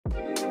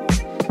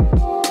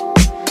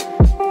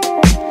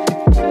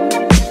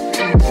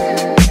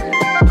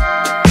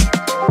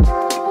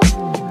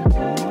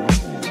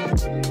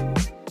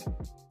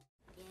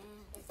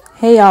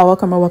Hey y'all,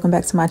 welcome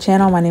back to my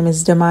channel. My name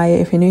is Demiya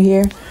if you're new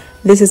here.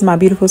 This is my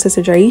beautiful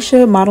sister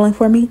Xoxo modeling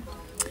for me.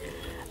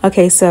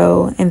 Okay,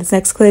 so in this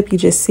next clip you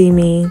just see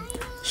me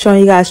showing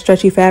you guys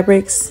stretchy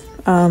fabrics.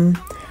 I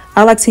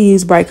like to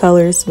use bright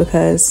colors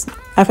because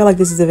I feel like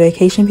this is a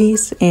vacation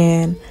piece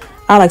and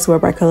I like to wear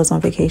bright colors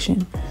on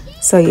vacation.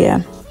 So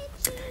yeah,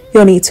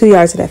 you'll need 2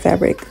 yards of that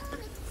fabric.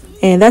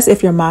 And that's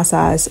if you're my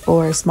size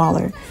or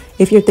smaller.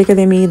 If you're thicker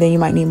than me, then you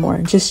might need more.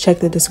 Just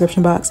check the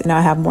description box and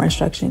I'll have more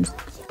instructions.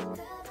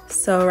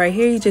 So right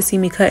here, you just see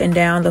me cutting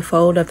down the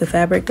fold of the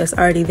fabric that's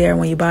already there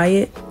when you buy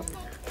it.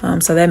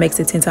 So that makes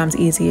it 10 times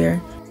easier.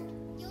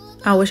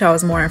 I wish I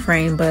was more in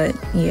frame, but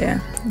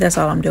yeah, that's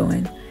all I'm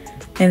doing.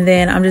 And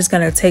then I'm just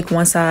gonna take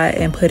one side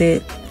and put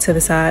it to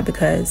the side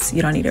because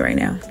you don't need it right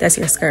now. That's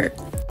your skirt.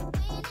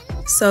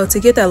 So to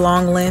get that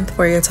long length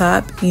for your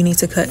top, you need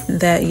to cut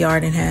that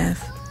yard in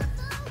half.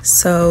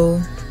 So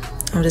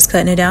I'm just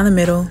cutting it down the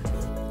middle.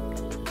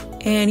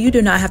 And you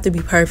do not have to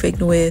be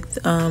perfect with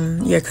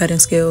your cutting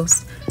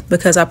skills,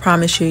 because I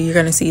promise you, you're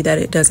gonna see that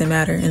it doesn't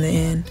matter in the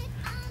end,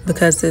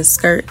 because the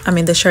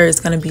shirt is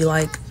gonna be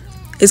like,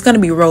 it's gonna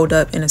be rolled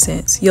up in a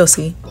sense. You'll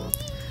see.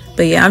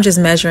 But yeah, I'm just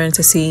measuring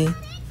to see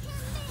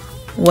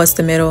what's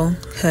the middle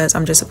because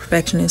I'm just a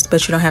perfectionist,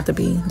 but you don't have to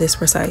be this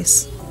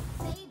precise.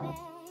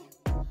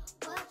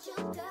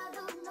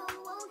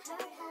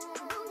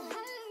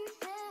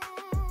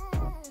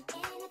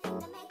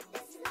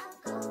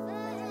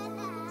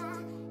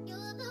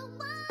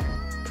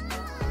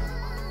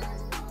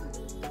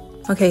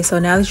 Okay, so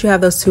now that you have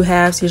those two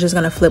halves, you're just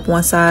gonna flip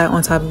one side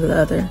on top of the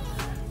other.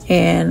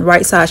 And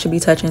right side should be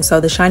touching,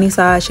 so the shiny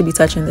side should be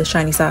touching the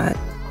shiny side.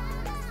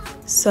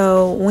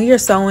 So when you're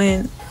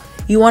sewing,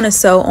 you wanna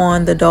sew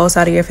on the dull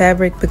side of your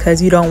fabric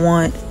because you don't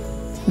want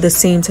the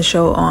seam to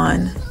show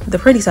on the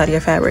pretty side of your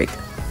fabric.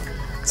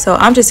 So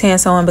I'm just hand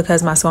sewing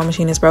because my sewing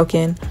machine is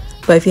broken.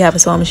 But if you have a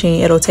sewing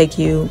machine, it'll take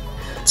you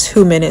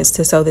 2 minutes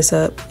to sew this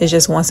up. It's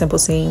just one simple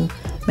seam.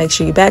 Make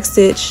sure you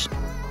backstitch.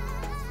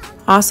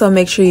 Also,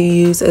 make sure you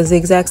use a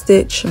zigzag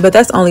stitch, but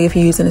that's only if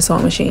you're using a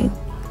sewing machine.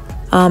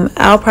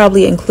 I'll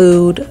probably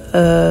include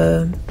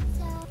a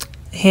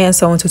hand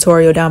sewing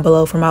tutorial down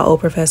below from my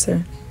old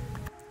professor.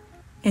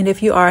 And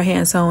if you are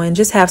hand sewing,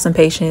 just have some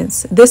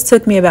patience. This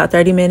took me about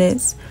 30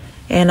 minutes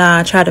and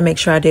I tried to make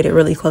sure I did it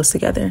really close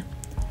together.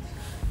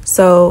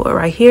 So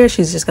right here,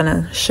 she's just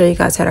gonna show you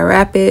guys how to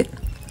wrap it.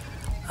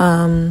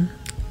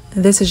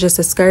 This is just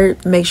a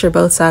skirt. Make sure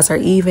both sides are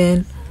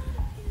even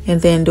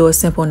and then do a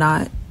simple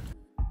knot.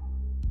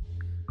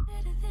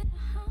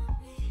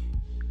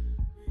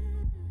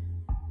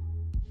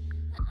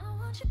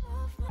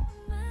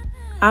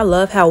 I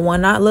love how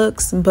one knot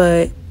looks,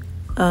 but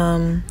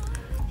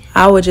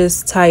I would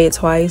just tie it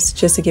twice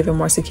just to give it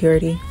more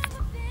security.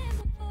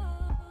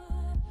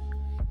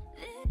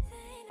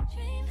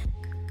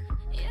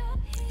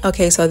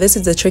 Okay, so this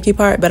is the tricky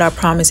part, but I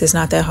promise it's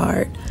not that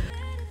hard.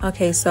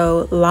 Okay,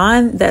 so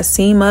line that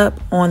seam up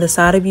on the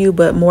side of you,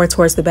 but more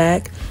towards the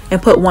back,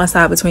 and put one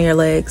side between your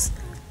legs.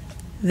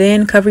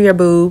 Then cover your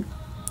boob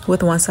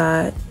with one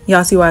side.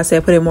 Y'all see why I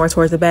said put it more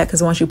towards the back,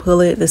 because once you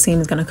pull it, the seam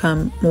is going to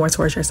come more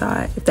towards your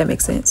side, if that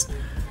makes sense.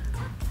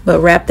 But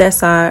wrap that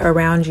side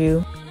around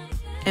you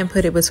and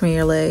put it between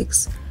your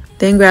legs.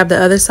 Then grab the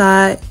other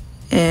side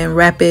and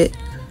wrap it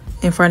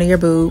in front of your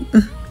boob.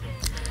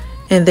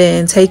 And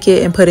then take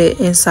it and put it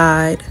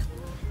inside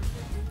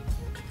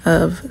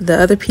of the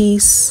other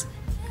piece.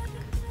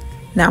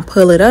 Now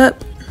pull it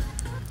up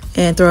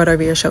and throw it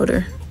over your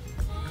shoulder.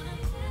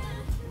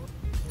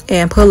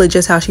 And pull it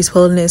just how she's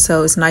pulling it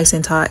so it's nice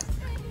and taut.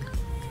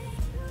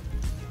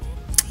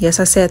 Yes,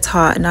 I said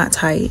taut, not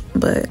tight,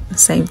 but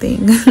same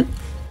thing.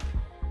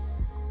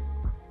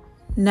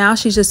 Now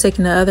she's just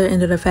taking the other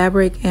end of the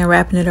fabric and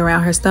wrapping it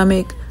around her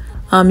stomach.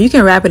 You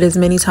can wrap it as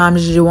many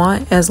times as you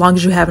want, as long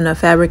as you have enough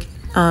fabric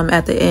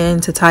at the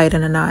end to tie it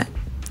in a knot.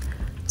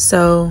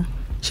 So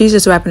she's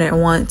just wrapping it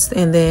once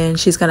and then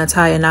she's gonna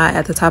tie a knot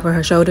at the top of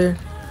her shoulder.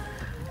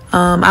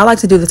 I like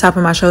to do the top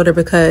of my shoulder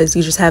because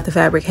you just have the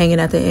fabric hanging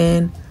at the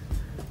end,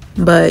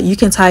 but you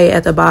can tie it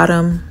at the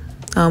bottom,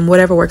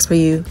 whatever works for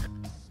you.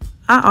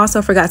 I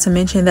also forgot to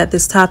mention that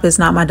this top is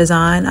not my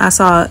design. I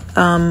saw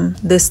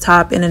this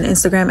top in an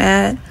Instagram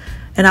ad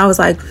and I was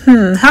like,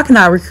 how can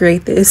I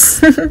recreate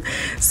this?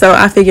 So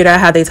I figured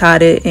out how they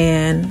tied it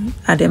and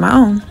I did my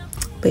own.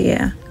 But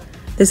yeah,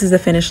 this is the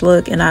finished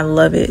look and I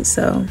love it.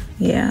 So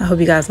yeah, I hope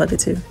you guys love it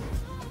too.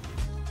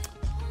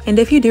 And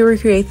if you do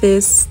recreate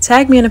this,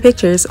 tag me in the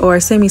pictures or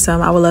send me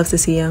some. I would love to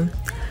see them.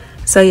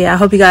 So yeah, I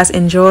hope you guys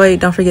enjoyed.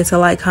 Don't forget to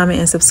like, comment,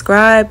 and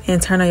subscribe,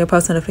 and turn on your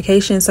post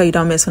notifications so you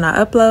don't miss when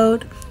I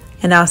upload.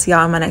 And I'll see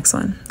y'all in my next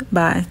one.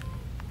 Bye.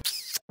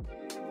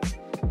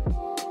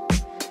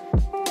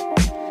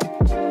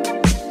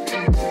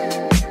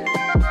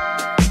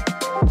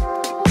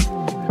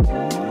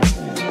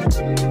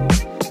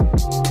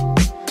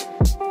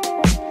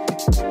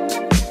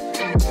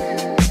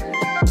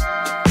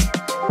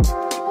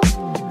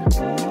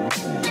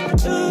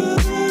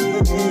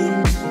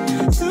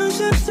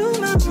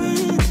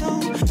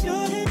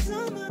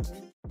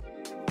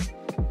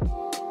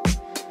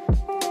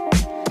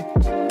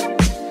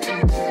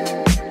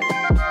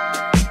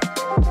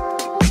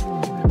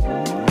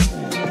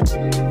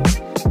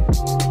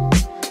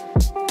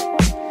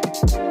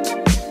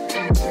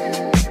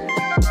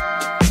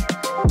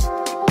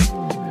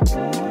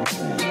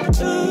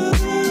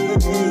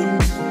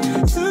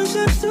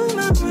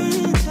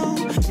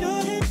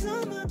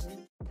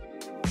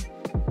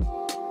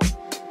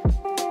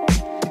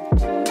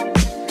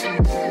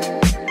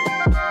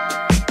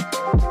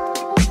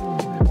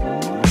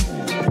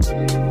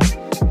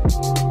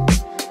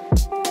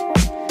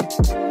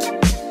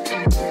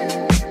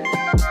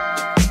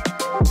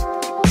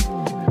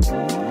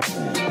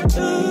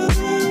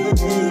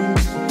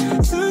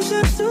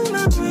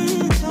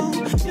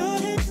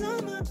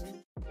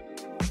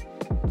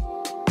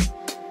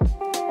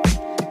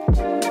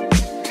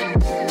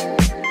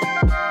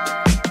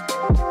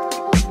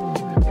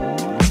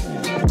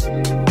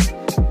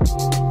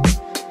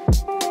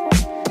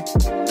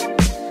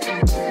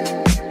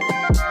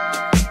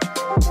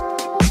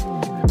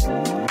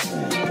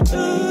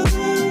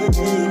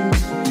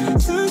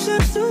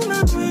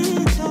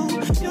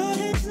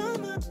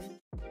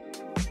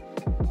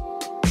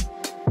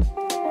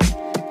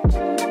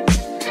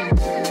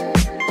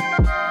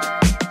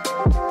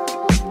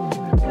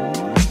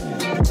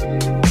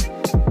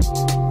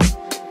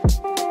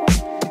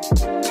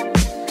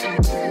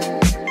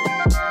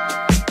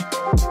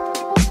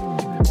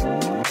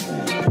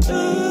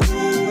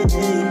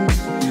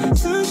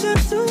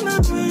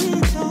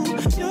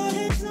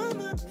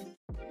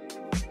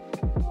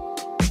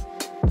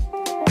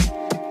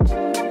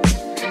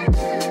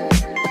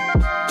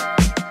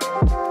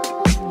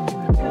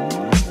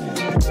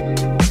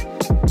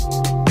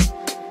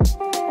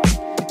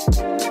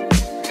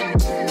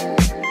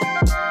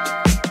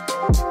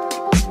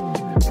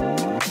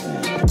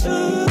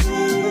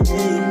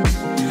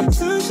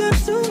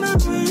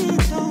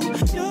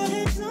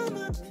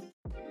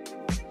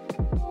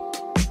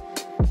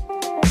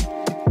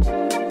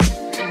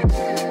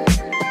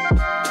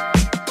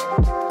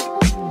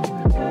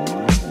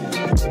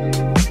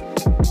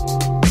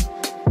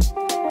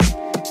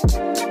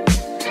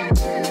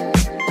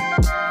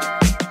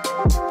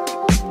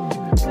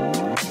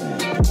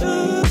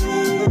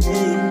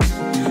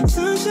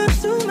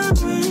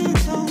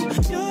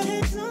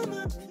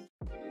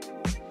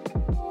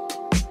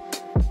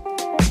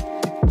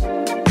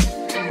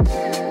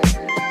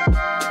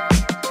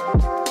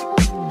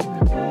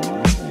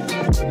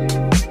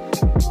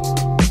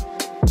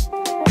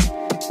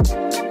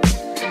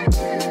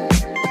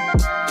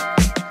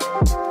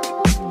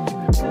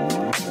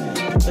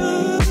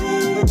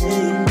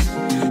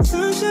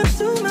 Sunshine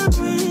to my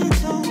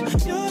window,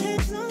 your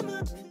head's on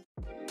my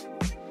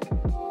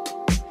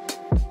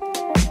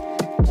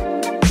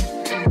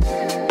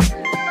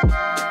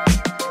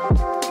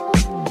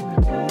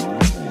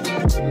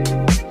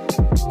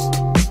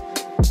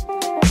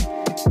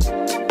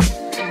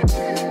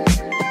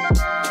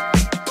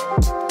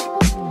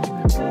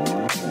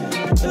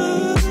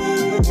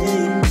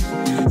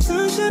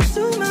sunshine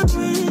to my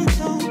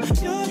window,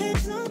 your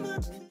head's on my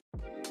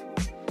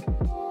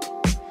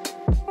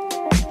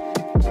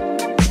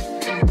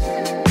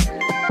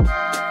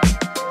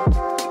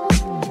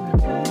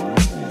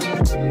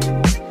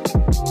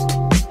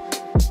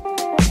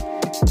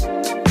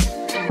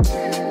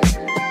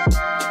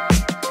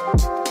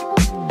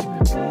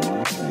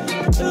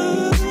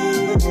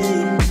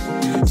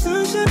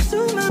sunshine to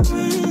my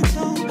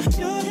window,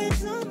 your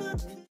head's on my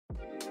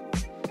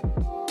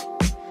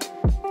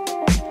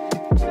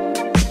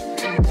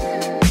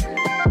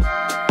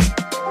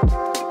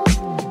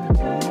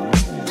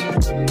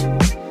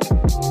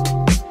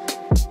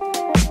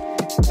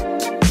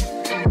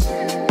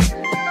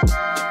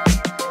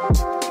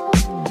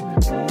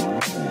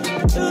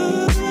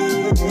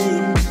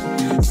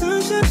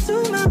sunshine to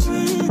my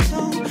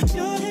window,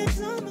 your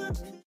head's on my